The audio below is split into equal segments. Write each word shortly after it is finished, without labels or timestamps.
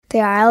The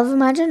Isle of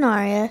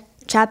Imaginaria,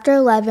 Chapter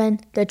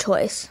 11, The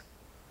Choice.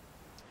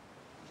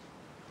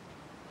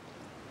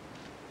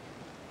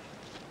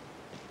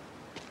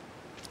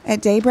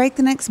 At daybreak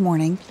the next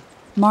morning,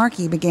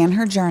 Marky began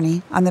her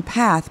journey on the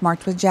path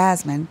marked with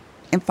jasmine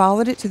and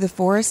followed it to the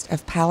forest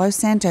of Palo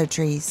Santo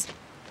trees.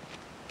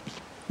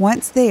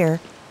 Once there,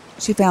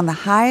 she found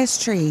the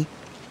highest tree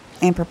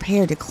and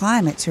prepared to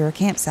climb it to her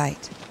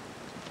campsite.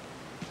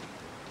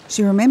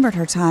 She remembered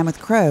her time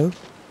with Crow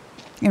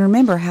and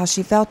remembered how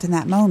she felt in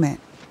that moment.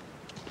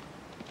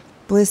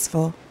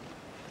 Blissful,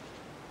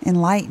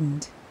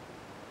 enlightened.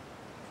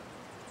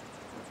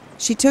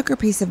 She took her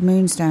piece of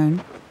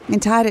moonstone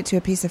and tied it to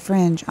a piece of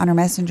fringe on her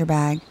messenger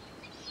bag.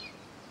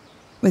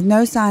 With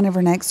no sign of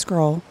her next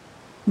scroll,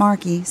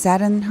 Marky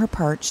sat in her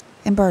perch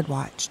and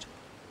birdwatched.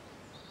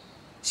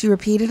 She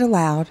repeated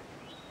aloud,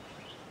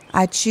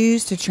 "I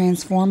choose to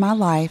transform my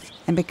life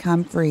and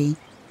become free.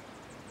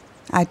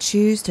 I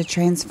choose to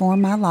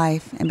transform my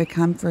life and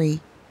become free."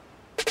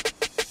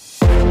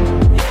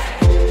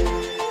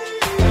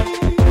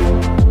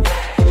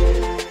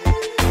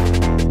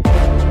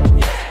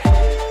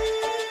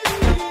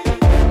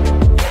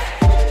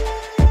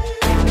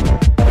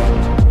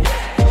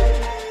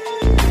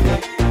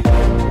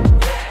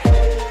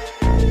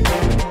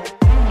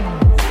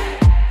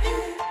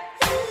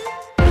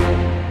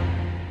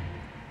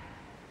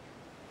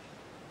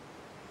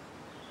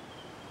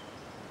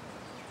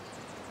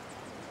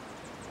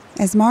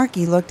 As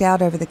Marky looked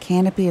out over the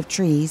canopy of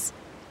trees,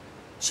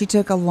 she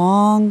took a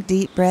long,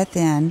 deep breath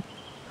in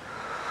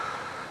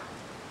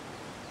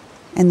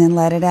and then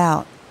let it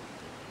out.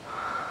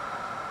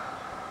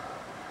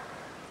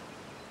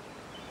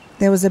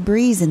 There was a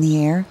breeze in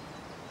the air,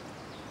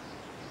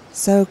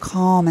 so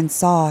calm and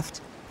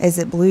soft as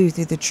it blew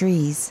through the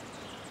trees,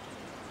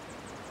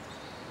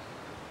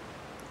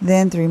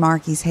 then through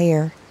Marky's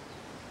hair.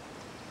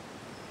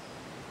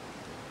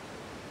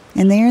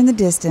 And there in the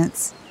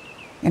distance,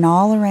 and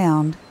all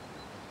around,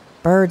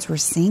 birds were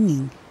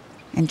singing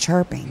and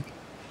chirping.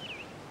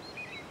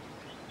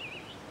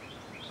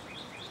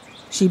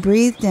 She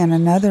breathed in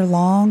another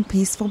long,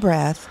 peaceful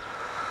breath,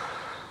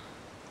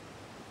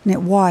 and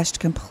it washed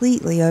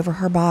completely over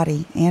her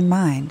body and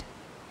mind.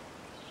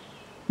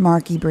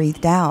 Marky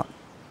breathed out.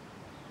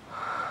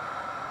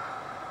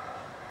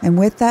 And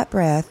with that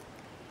breath,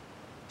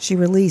 she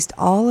released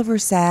all of her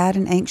sad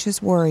and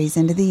anxious worries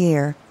into the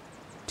air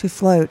to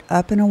float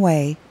up and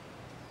away.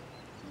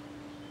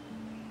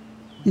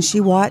 And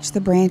she watched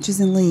the branches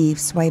and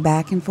leaves sway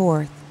back and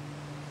forth.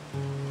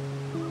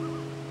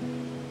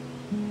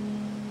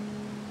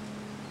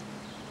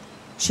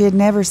 She had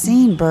never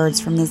seen birds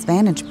from this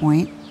vantage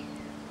point.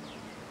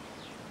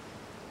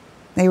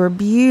 They were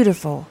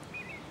beautiful,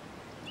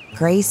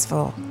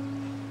 graceful,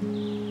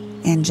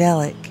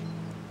 angelic.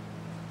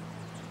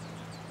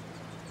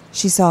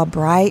 She saw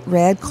bright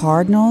red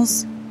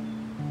cardinals,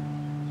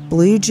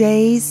 blue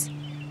jays,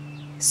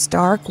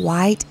 stark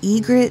white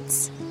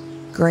egrets,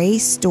 gray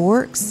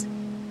storks,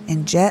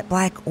 and jet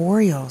black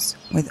orioles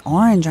with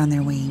orange on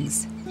their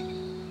wings.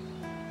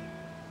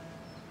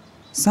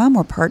 Some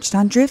were perched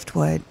on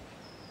driftwood.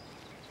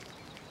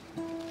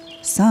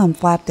 Some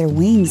flapped their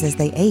wings as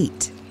they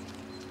ate.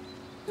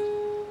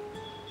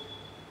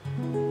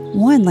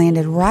 One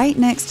landed right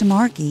next to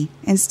Marky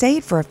and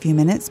stayed for a few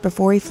minutes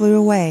before he flew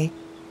away.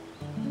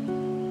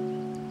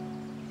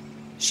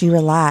 She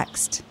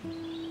relaxed.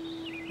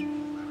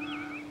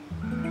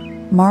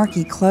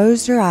 Marky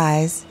closed her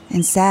eyes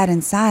and sat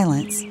in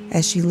silence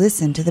as she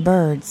listened to the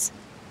birds.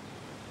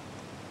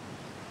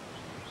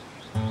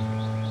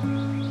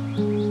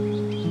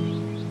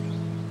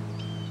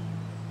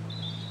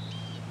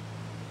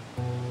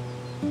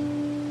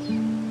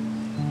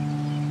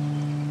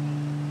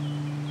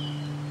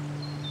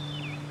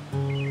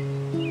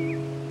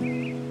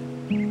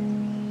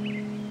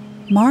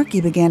 Marky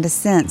began to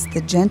sense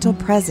the gentle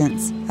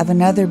presence of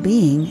another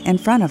being in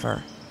front of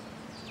her.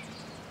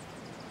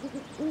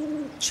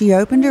 She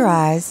opened her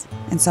eyes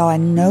and saw a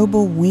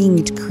noble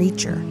winged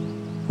creature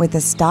with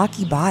a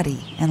stocky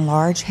body and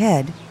large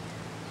head.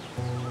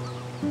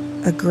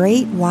 A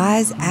great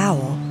wise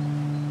owl,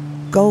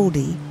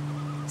 Goldie,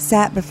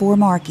 sat before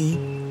Marky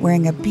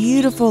wearing a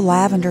beautiful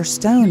lavender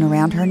stone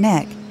around her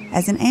neck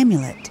as an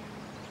amulet.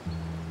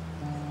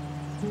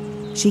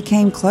 She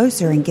came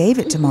closer and gave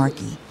it to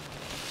Marky.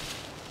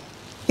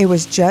 It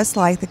was just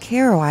like the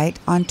charoite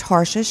on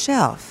Tarsha's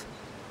shelf.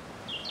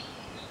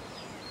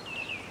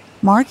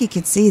 Marky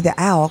could see the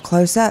owl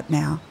close up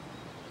now.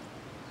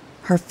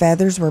 Her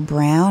feathers were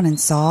brown and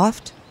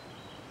soft.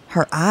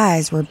 Her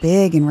eyes were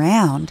big and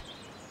round.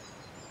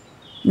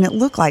 And it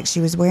looked like she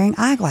was wearing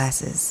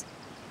eyeglasses.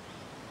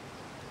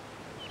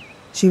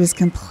 She was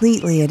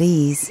completely at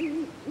ease.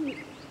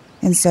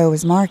 And so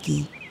was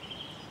Marky.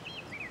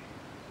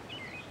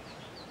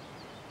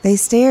 They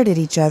stared at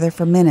each other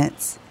for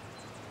minutes.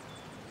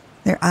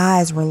 Their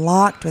eyes were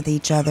locked with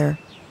each other,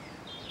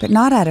 but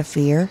not out of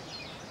fear.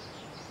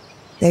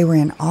 They were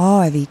in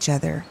awe of each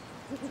other.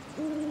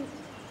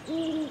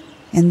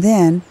 And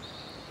then,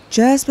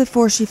 just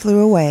before she flew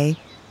away,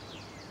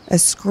 A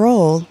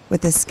scroll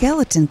with a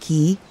skeleton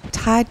key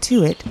tied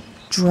to it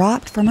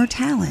dropped from her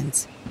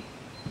talons.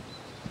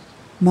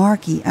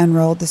 Marky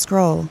unrolled the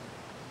scroll.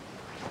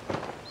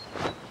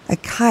 A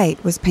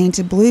kite was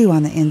painted blue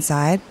on the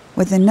inside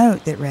with a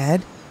note that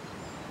read,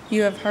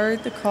 "You have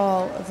heard the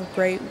call of a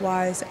great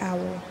wise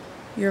owl.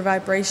 Your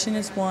vibration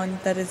is one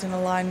that is in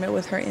alignment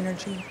with her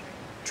energy.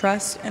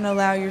 Trust and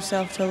allow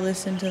yourself to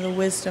listen to the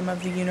wisdom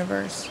of the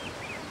universe.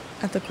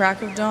 At the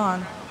crack of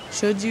dawn,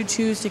 should you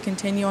choose to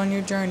continue on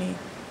your journey,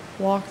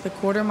 walk the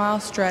quarter-mile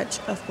stretch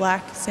of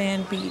black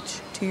sand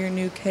beach to your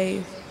new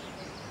cave.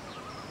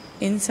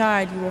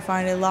 Inside, you will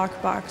find a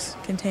lockbox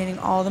containing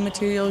all the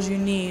materials you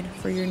need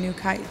for your new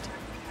kite.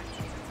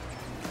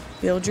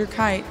 Build your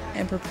kite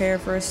and prepare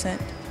for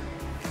ascent.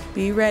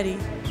 Be ready.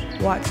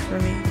 Watch for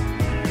me."